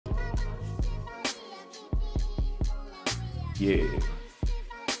Yeah.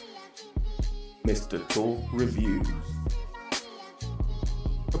 Mr. Talk Reviews.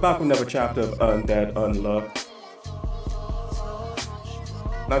 We're back with another chapter of Undead Unluck.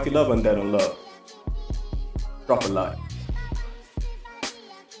 Now if you love Undead Unluck, drop a like.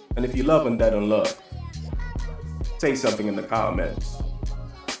 And if you love Undead Unluck, say something in the comments.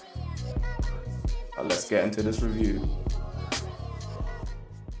 Now let's get into this review.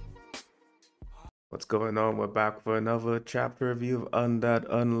 What's going on? We're back for another chapter review of Undead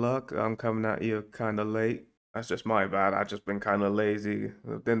Unluck. I'm coming at you kind of late. That's just my bad. I've just been kind of lazy.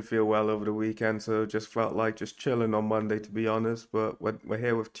 I didn't feel well over the weekend, so just felt like just chilling on Monday, to be honest. But we're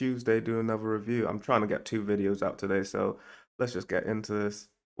here with Tuesday doing another review. I'm trying to get 2 videos out today, so let's just get into this.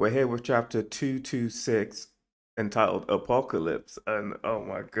 We're here with chapter 226, entitled Apocalypse. And oh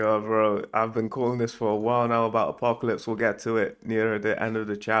my god, bro, I've been calling this for a while now about Apocalypse. We'll get to it near the end of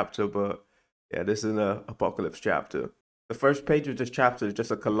the chapter, but yeah, this is an Apocalypse chapter. The first page of this chapter is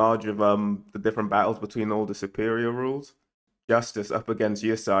just a collage of the different battles between all the superior rules. Justice up against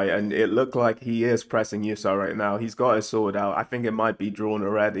Yusai, and it looked like he is pressing Yusai right now. He's got his sword out. I think it might be drawn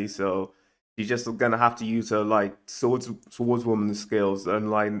already, so she's just gonna have to use her like swordswoman skills and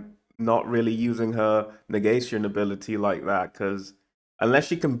like not really using her negation ability like that, because unless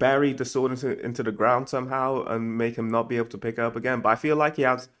she can bury the sword into the ground somehow and make him not be able to pick it up again. But I feel like he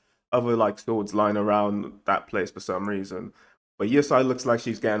has other like swords lying around that place for some reason. But Yusai looks like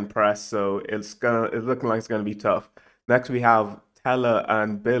she's getting pressed, so it's looking like it's gonna be tough. Next we have Teller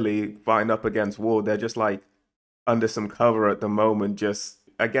and Billy fighting up against Ward. They're just like under some cover at the moment, just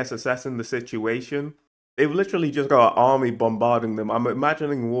I guess assessing the situation. They've literally just got an army bombarding them. I'm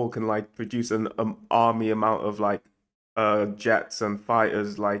imagining War can like produce an army amount of like jets and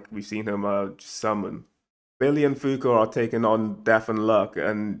fighters like we've seen him summon. Billy and Fuko are taking on Death and Luck,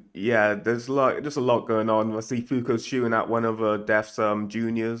 and yeah, there's just a lot going on. I see Fuko's shooting at one of Death's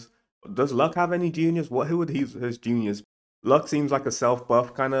juniors. Does Luck have any juniors? Who would his juniors? Luck seems like a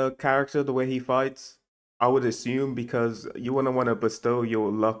self-buff kind of character the way he fights, I would assume, because you want to bestow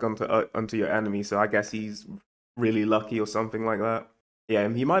your luck onto your enemy. So I guess he's really lucky or something like that.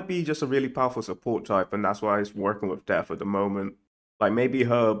 Yeah, he might be just a really powerful support type, and that's why he's working with Death at the moment. Like maybe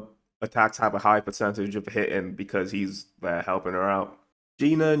her attacks have a high percentage of hitting because he's there helping her out.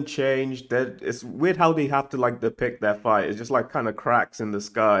 Gina and Change, it's weird how they have to like depict their fight. It's just like kind of cracks in the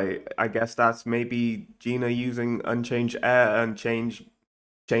sky. I guess that's maybe Gina using unchanged air and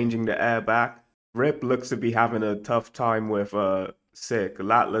changing the air back. Rip looks to be having a tough time with Sick.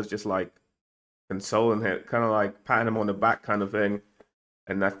 Latla's just like consoling him, kind of like patting him on the back kind of thing.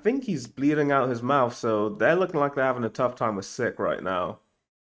 And I think he's bleeding out his mouth, so they're looking like they're having a tough time with Sick right now.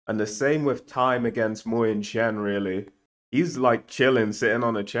 And the same with Time against Moy and Shen, really. He's like chilling, sitting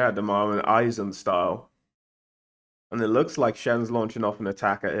on a chair at the moment, Aizen style. And it looks like Shen's launching off an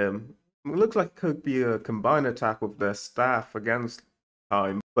attack at him. It looks like it could be a combined attack with their staff against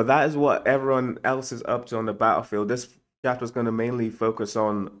Time. But that is what everyone else is up to on the battlefield. This chapter is going to mainly focus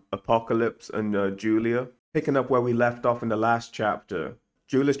on Apocalypse and Julia. Picking up where we left off in the last chapter.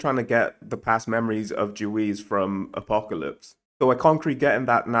 Julia's trying to get the past memories of Juiz from Apocalypse. So we're concrete getting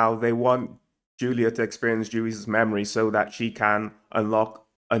that now. They want Julia to experience Juiz's memory so that she can unlock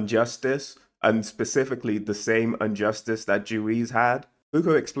Unjustice, and specifically the same Unjustice that Juiz had.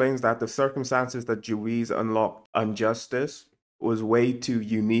 Fuko explains that the circumstances that Juiz unlocked Unjustice was way too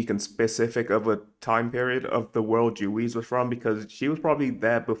unique and specific of a time period of the world Juiz was from, because she was probably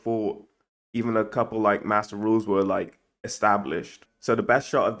there before even a couple like Master Rules were like established. So the best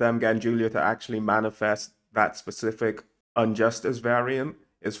shot of them getting Julia to actually manifest that specific Unjustice variant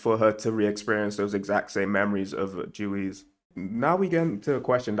is for her to re-experience those exact same memories of Juiz. Now we get into a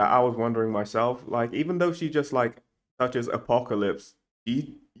question that I was wondering myself. Like, even though she just like touches Apocalypse,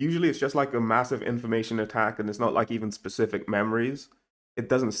 usually it's just like a massive information attack, and it's not like even specific memories. It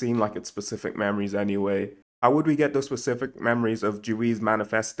doesn't seem like it's specific memories anyway. How would we get those specific memories of Juiz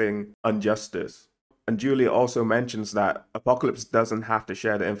manifesting Unjustice? And Julia also mentions that Apocalypse doesn't have to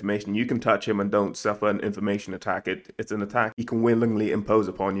share the information. You can touch him and don't suffer an information attack. It's an attack he can willingly impose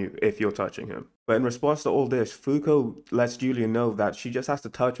upon you if you're touching him. But in response to all this, Fuko lets Julia know that she just has to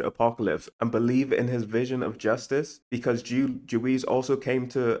touch Apocalypse and believe in his vision of justice, because Juiz also came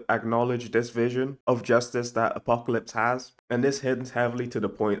to acknowledge this vision of justice that Apocalypse has. And this hints heavily to the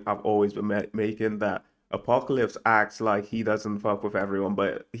point I've always been making, that Apocalypse acts like he doesn't fuck with everyone,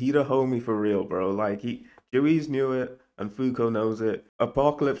 but he the homie for real, bro. Like Juiz knew it, and Fuko knows it.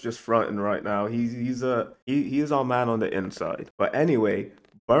 Apocalypse just fronting right now. He is our man on the inside. But anyway,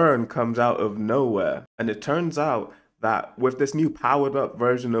 Burn comes out of nowhere, and it turns out that with this new powered up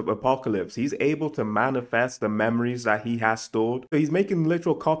version of Apocalypse, he's able to manifest the memories that he has stored. So he's making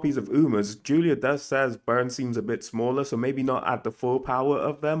literal copies of Uma's. Julia does says Burn seems a bit smaller, so maybe not at the full power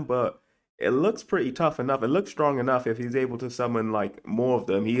of them, but it looks pretty tough enough. It looks strong enough if he's able to summon like more of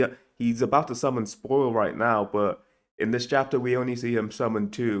them. He's about to summon Spoil right now, but in this chapter, we only see him summon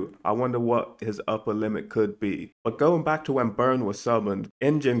 2. I wonder what his upper limit could be. But going back to when Burn was summoned,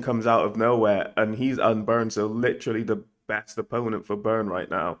 Injin comes out of nowhere and he's unburned, so literally the best opponent for Burn right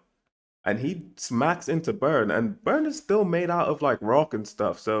now. And he smacks into Burn, and Burn is still made out of like rock and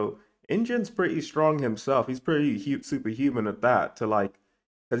stuff, so Injin's pretty strong himself. He's pretty superhuman at that, to like,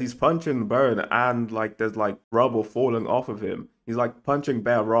 because he's punching Burn and like there's like rubble falling off of him. He's like punching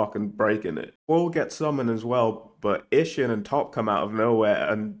bare rock and breaking it. Spoil gets summoned as well, but Ishin and Top come out of nowhere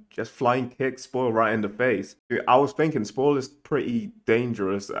and just flying kick Spoil right in the face. I was thinking Spoil is pretty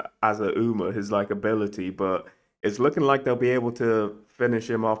dangerous as a Uma, his like ability, but it's looking like they'll be able to finish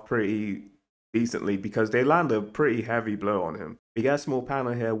him off pretty decently because they land a pretty heavy blow on him. We get a small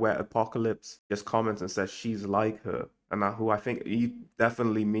panel here where Apocalypse just comments and says she's like her, and who I think he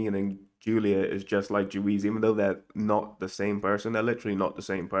definitely meaning Julia is just like Juiz, even though they're not the same person. They're literally not the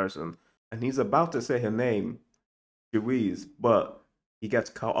same person. And he's about to say her name, Juiz, but he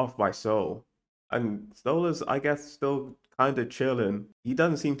gets cut off by Soul. And Soul is, I guess, still kind of chilling. He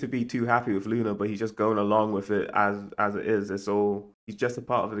doesn't seem to be too happy with Luna, but he's just going along with it as it is. It's all, he's just a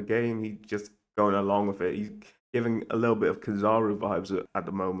part of the game. He's just going along with it. He's giving a little bit of Kizaru vibes at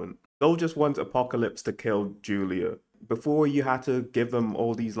the moment. Soul just wants Apocalypse to kill Julia. Before, you had to give them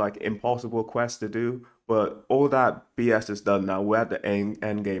all these like impossible quests to do, but all that BS is done now. We're at the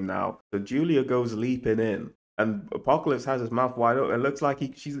end game now. So Julia goes leaping in, and Apocalypse has his mouth wide open. It looks like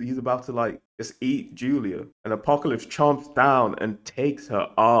he's about to like just eat Julia, and Apocalypse chomps down and takes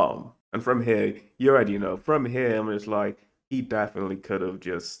her arm. And from here, you already know. From here, I'm just like, he definitely could have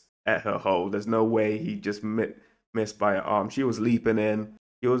just ate her whole. There's no way he just missed by her arm. She was leaping in.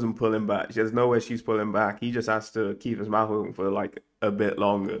 He wasn't pulling back. There's no way she's pulling back. He just has to keep his mouth open for like a bit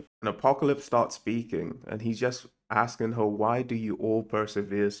longer. And Apocalypse starts speaking, and he's just asking her, why do you all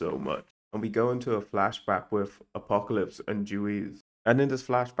persevere so much? And we go into a flashback with Apocalypse and Juiz. And in this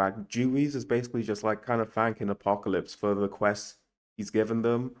flashback, Juiz is basically just like kind of thanking Apocalypse for the quests he's given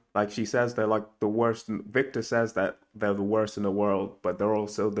them. Like she says they're like the worst. Victor says that they're the worst in the world, but they're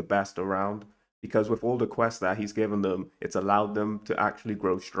also the best around. Because with all the quests that he's given them, it's allowed them to actually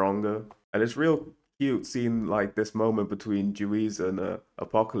grow stronger. And it's real cute seeing like this moment between Juiz and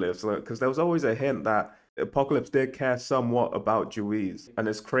Apocalypse. Because there was always a hint that Apocalypse did care somewhat about Juiz. And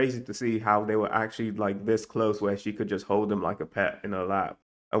it's crazy to see how they were actually like this close where she could just hold him like a pet in her lap.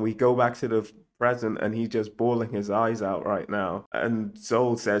 And we go back to the present and he's just bawling his eyes out right now. And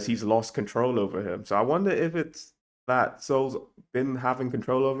Soul says he's lost control over him. So I wonder if it's that Soul's been having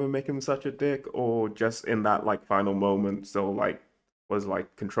control over him, making him such a dick, or just in that like final moment Soul like was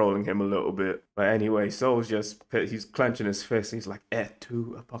like controlling him a little bit. But anyway, Soul's just, he's clenching his fist. He's like,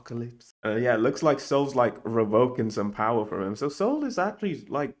 to Apocalypse. Yeah, it looks like Soul's like revoking some power from him. So Soul is actually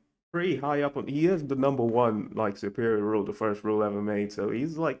like pretty high up on, he is the #1 like superior rule, the first rule ever made. So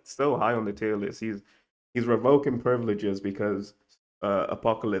he's like so high on the tier list. He's revoking privileges because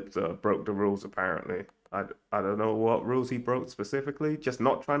Apocalypse broke the rules apparently. I don't know what rules he broke specifically, just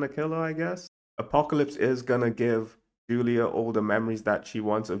not trying to kill her, I guess. Apocalypse is gonna give Julia all the memories that she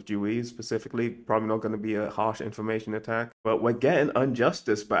wants of Juiz specifically. Probably not gonna be a harsh information attack, but we're getting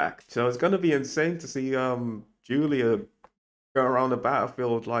Unjustice back. So it's gonna be insane to see Julia go around the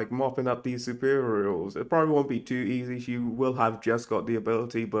battlefield like mopping up these superior rules. It probably won't be too easy. She will have just got the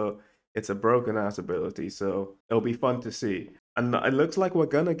ability, but it's a broken ass ability, so it'll be fun to see. And it looks like we're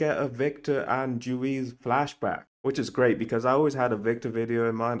gonna get a Victor and Juiz flashback, which is great because I always had a Victor video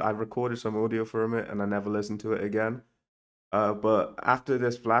in mind. I recorded some audio from it and I never listened to it again. But after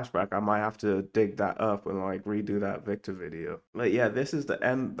this flashback, I might have to dig that up and like redo that Victor video. But yeah, this is the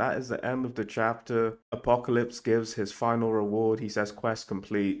end. That is the end of the chapter. Apocalypse gives his final reward. He says quest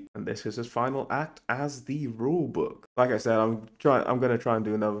complete, and this is his final act as the rulebook. Like I said, I'm gonna try and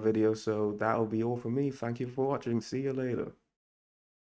do another video. So that'll be all for me. Thank you for watching. See you later.